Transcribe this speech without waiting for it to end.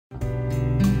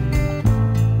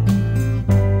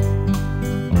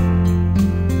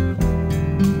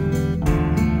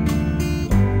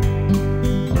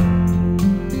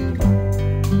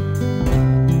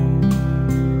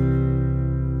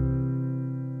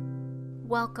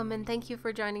Welcome and thank you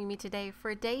for joining me today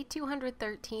for day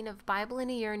 213 of Bible in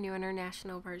a Year New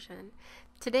International Version.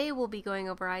 Today we'll be going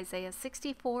over Isaiah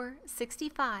 64,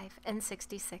 65, and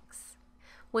 66,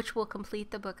 which will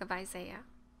complete the book of Isaiah.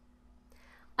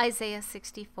 Isaiah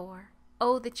 64.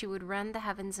 Oh, that you would rend the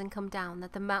heavens and come down,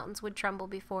 that the mountains would tremble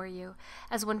before you,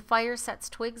 as when fire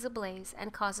sets twigs ablaze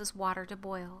and causes water to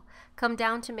boil. Come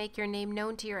down to make your name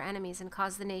known to your enemies and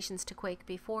cause the nations to quake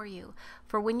before you.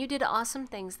 For when you did awesome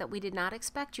things that we did not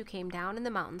expect, you came down, and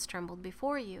the mountains trembled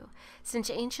before you.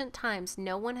 Since ancient times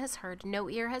no one has heard, no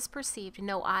ear has perceived,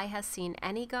 no eye has seen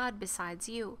any God besides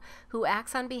you, who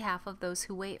acts on behalf of those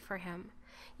who wait for him.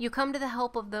 You come to the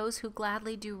help of those who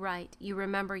gladly do right. You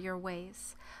remember your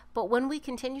ways. But when we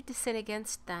continued to sin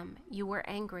against them, you were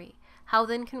angry. How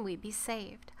then can we be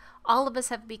saved? All of us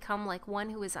have become like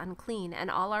one who is unclean, and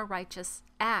all our righteous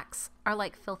acts are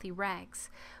like filthy rags.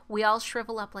 We all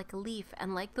shrivel up like a leaf,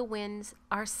 and like the winds,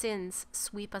 our sins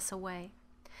sweep us away.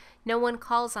 No one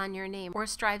calls on your name or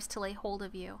strives to lay hold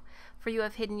of you, for you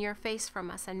have hidden your face from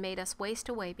us and made us waste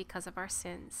away because of our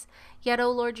sins. Yet,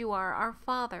 O Lord, you are our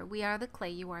Father. We are the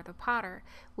clay, you are the potter.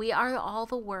 We are all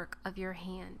the work of your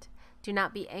hand. Do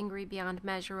not be angry beyond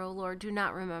measure, O Lord. Do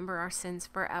not remember our sins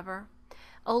forever.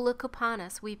 O look upon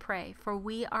us, we pray, for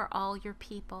we are all your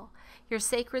people. Your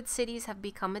sacred cities have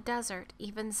become a desert,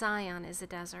 even Zion is a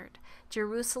desert,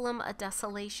 Jerusalem a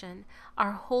desolation.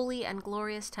 Our holy and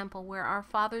glorious temple, where our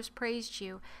fathers praised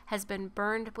you, has been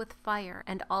burned with fire,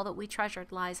 and all that we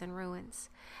treasured lies in ruins.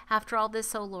 After all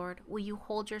this, O Lord, will you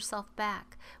hold yourself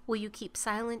back? Will you keep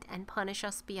silent and punish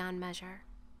us beyond measure?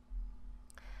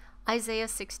 Isaiah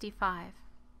 65.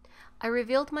 I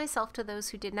revealed myself to those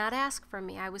who did not ask for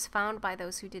me. I was found by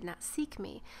those who did not seek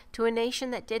me. To a nation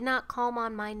that did not call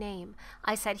on my name,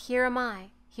 I said, Here am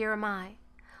I, here am I.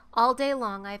 All day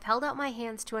long I have held out my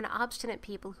hands to an obstinate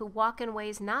people who walk in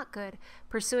ways not good,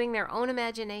 pursuing their own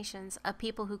imaginations, a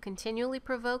people who continually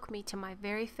provoke me to my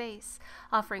very face,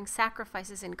 offering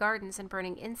sacrifices in gardens and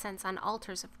burning incense on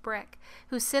altars of brick,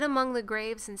 who sit among the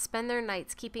graves and spend their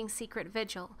nights keeping secret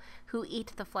vigil, who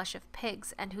eat the flesh of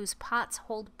pigs, and whose pots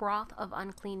hold broth of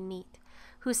unclean meat,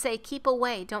 who say, Keep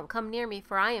away, don't come near me,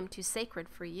 for I am too sacred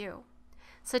for you.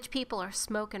 Such people are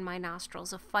smoke in my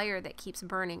nostrils, a fire that keeps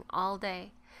burning all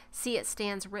day. See, it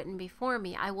stands written before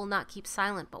me, I will not keep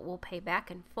silent, but will pay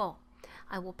back in full.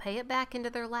 I will pay it back into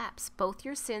their laps, both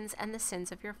your sins and the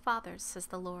sins of your fathers, says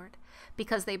the Lord.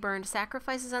 Because they burned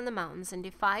sacrifices on the mountains and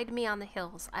defied me on the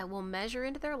hills, I will measure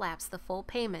into their laps the full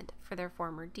payment for their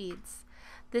former deeds.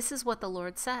 This is what the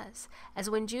Lord says. As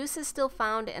when juice is still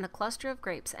found in a cluster of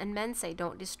grapes, and men say,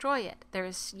 Don't destroy it, there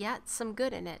is yet some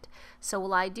good in it, so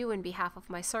will I do in behalf of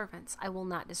my servants. I will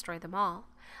not destroy them all.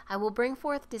 I will bring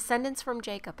forth descendants from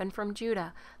Jacob and from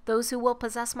Judah, those who will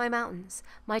possess my mountains.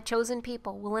 My chosen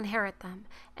people will inherit them,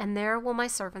 and there will my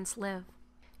servants live.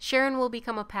 Sharon will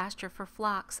become a pasture for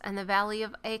flocks, and the valley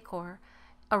of Achor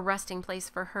a resting place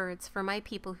for herds, for my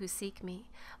people who seek me.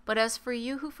 But as for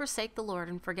you who forsake the Lord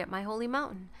and forget my holy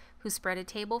mountain, who spread a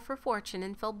table for fortune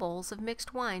and fill bowls of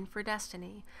mixed wine for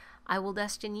destiny, I will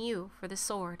destine you for the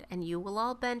sword, and you will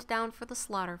all bend down for the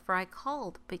slaughter, for I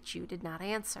called, but you did not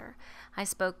answer. I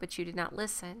spoke, but you did not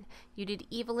listen. You did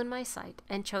evil in my sight,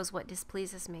 and chose what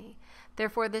displeases me.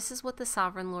 Therefore this is what the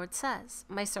sovereign Lord says,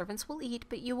 My servants will eat,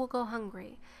 but you will go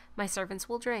hungry. My servants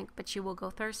will drink, but you will go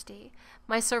thirsty.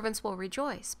 My servants will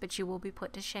rejoice, but you will be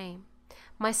put to shame.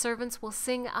 My servants will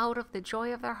sing out of the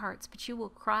joy of their hearts, but you will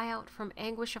cry out from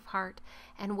anguish of heart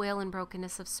and wail in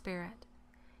brokenness of spirit.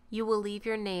 You will leave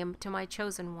your name to my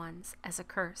chosen ones as a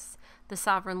curse. The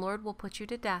sovereign Lord will put you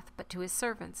to death, but to his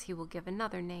servants he will give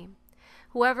another name.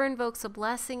 Whoever invokes a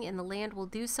blessing in the land will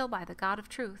do so by the God of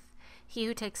truth. He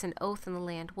who takes an oath in the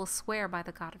land will swear by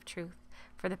the God of truth,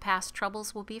 for the past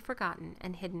troubles will be forgotten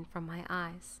and hidden from my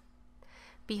eyes.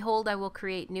 Behold, I will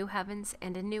create new heavens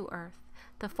and a new earth.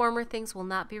 The former things will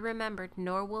not be remembered,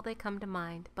 nor will they come to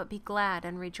mind, but be glad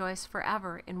and rejoice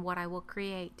forever in what I will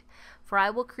create. For I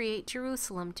will create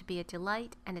Jerusalem to be a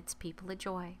delight and its people a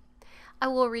joy. I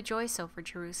will rejoice over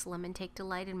Jerusalem and take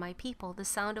delight in my people. The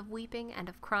sound of weeping and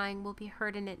of crying will be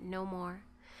heard in it no more.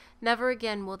 Never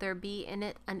again will there be in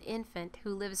it an infant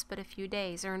who lives but a few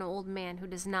days, or an old man who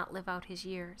does not live out his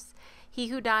years. He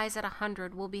who dies at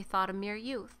 100 will be thought a mere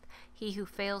youth. He who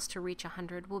fails to reach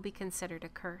 100 will be considered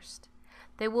accursed.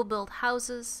 They will build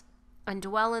houses and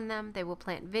dwell in them. They will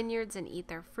plant vineyards and eat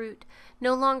their fruit.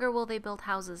 No longer will they build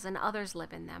houses and others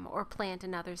live in them, or plant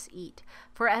and others eat.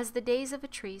 For as the days of a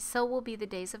tree, so will be the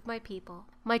days of my people.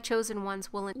 My chosen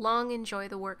ones will long enjoy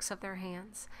the works of their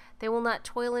hands. They will not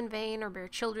toil in vain or bear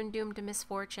children doomed to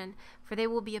misfortune, for they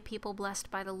will be a people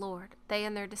blessed by the Lord, they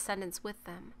and their descendants with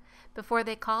them. Before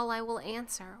they call, I will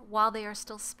answer. While they are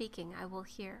still speaking, I will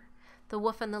hear. The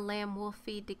wolf and the lamb will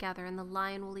feed together, and the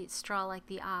lion will eat straw like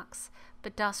the ox,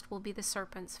 but dust will be the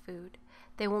serpent's food.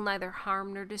 They will neither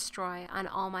harm nor destroy on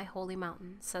all my holy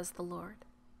mountain, says the Lord.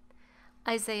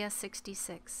 Isaiah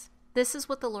 66. This is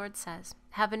what the Lord says.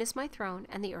 Heaven is my throne,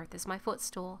 and the earth is my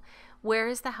footstool. Where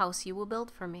is the house you will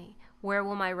build for me? Where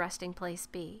will my resting place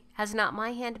be? Has not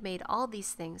my hand made all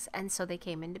these things, and so they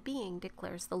came into being,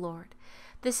 declares the Lord.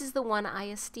 This is the one I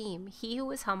esteem, he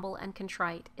who is humble and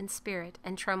contrite in spirit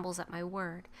and trembles at my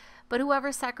word. But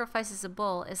whoever sacrifices a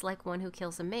bull is like one who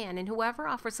kills a man, and whoever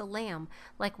offers a lamb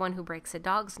like one who breaks a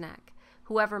dog's neck.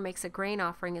 Whoever makes a grain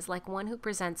offering is like one who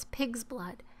presents pig's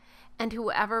blood, and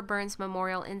whoever burns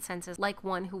memorial incense is like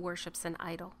one who worships an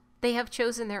idol. They have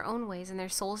chosen their own ways, and their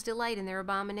souls delight in their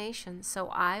abominations. So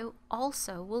I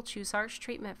also will choose harsh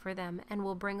treatment for them, and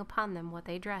will bring upon them what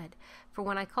they dread. For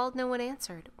when I called, no one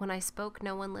answered. When I spoke,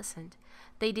 no one listened.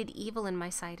 They did evil in my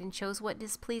sight, and chose what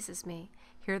displeases me.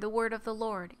 Hear the word of the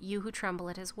Lord, you who tremble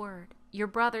at his word. Your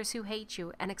brothers who hate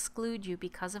you and exclude you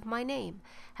because of my name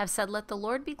have said, Let the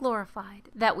Lord be glorified,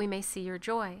 that we may see your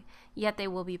joy. Yet they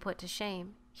will be put to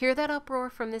shame. Hear that uproar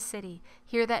from the city.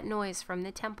 Hear that noise from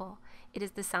the temple. It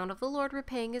is the sound of the Lord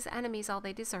repaying his enemies all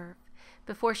they deserve.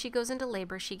 Before she goes into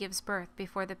labor, she gives birth.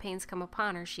 Before the pains come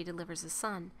upon her, she delivers a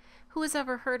son. Who has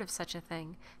ever heard of such a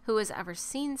thing? Who has ever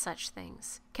seen such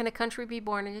things? Can a country be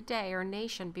born in a day, or a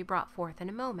nation be brought forth in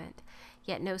a moment?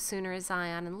 Yet no sooner is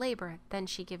Zion in labor than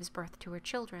she gives birth to her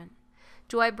children.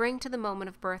 Do I bring to the moment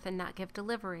of birth and not give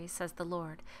delivery, says the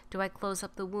Lord? Do I close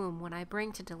up the womb when I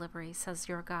bring to delivery, says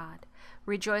your God?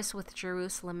 Rejoice with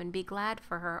Jerusalem and be glad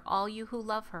for her, all you who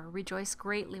love her. Rejoice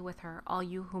greatly with her, all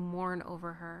you who mourn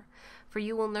over her. For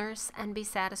you will nurse and be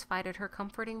satisfied at her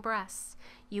comforting breasts.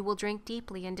 You will drink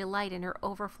deeply and delight in her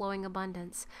overflowing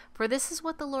abundance. For this is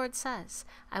what the Lord says,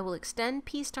 I will extend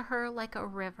peace to her like a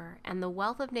river, and the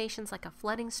wealth of nations like a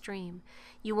flooding stream.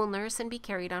 You will nurse and be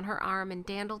carried on her arm and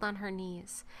dandled on her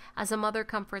knees. As a mother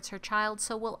comforts her child,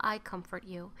 so will I comfort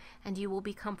you, and you will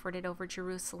be comforted over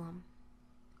Jerusalem.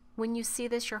 When you see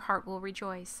this, your heart will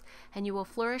rejoice, and you will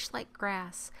flourish like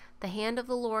grass. The hand of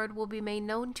the Lord will be made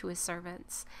known to his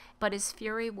servants, but his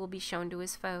fury will be shown to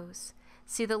his foes.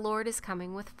 See, the Lord is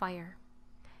coming with fire,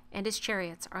 and his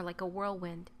chariots are like a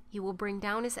whirlwind. He will bring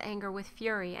down his anger with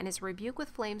fury, and his rebuke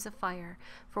with flames of fire.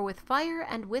 For with fire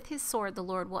and with his sword the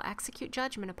Lord will execute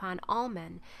judgment upon all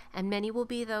men, and many will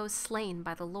be those slain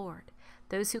by the Lord.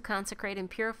 Those who consecrate and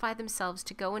purify themselves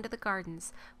to go into the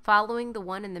gardens, following the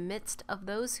one in the midst of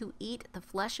those who eat the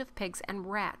flesh of pigs and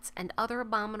rats and other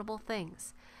abominable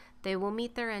things. They will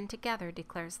meet their end together,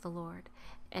 declares the Lord.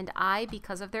 And I,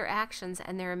 because of their actions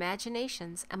and their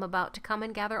imaginations, am about to come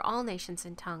and gather all nations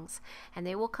and tongues, and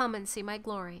they will come and see my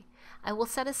glory. I will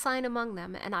set a sign among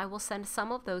them, and I will send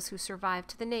some of those who survive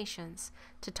to the nations,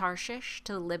 to Tarshish,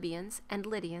 to the Libyans and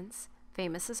Lydians,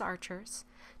 famous as archers,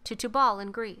 to Tubal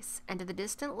in Greece, and to the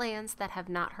distant lands that have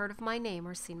not heard of my name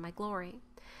or seen my glory.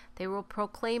 They will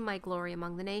proclaim my glory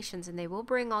among the nations, and they will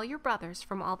bring all your brothers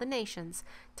from all the nations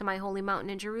to my holy mountain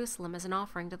in Jerusalem as an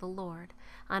offering to the Lord,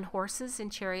 on horses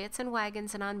and chariots and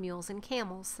wagons and on mules and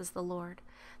camels, says the Lord.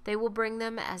 They will bring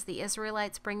them as the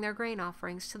Israelites bring their grain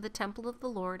offerings to the temple of the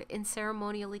Lord in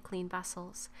ceremonially clean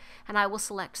vessels. And I will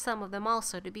select some of them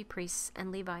also to be priests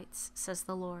and Levites, says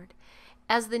the Lord.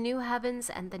 As the new heavens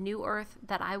and the new earth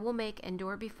that I will make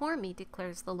endure before me,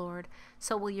 declares the Lord,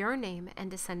 so will your name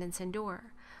and descendants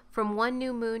endure. From one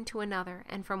new moon to another,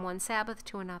 and from one Sabbath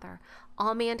to another,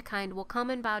 all mankind will come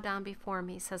and bow down before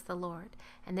me, says the Lord.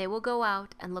 And they will go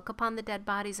out and look upon the dead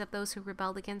bodies of those who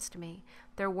rebelled against me.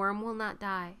 Their worm will not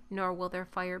die, nor will their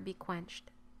fire be quenched,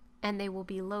 and they will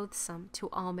be loathsome to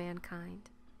all mankind.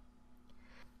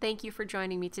 Thank you for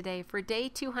joining me today for day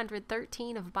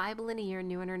 213 of Bible in a Year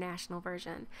New International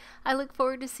Version. I look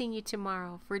forward to seeing you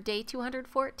tomorrow for day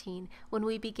 214 when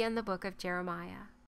we begin the book of Jeremiah.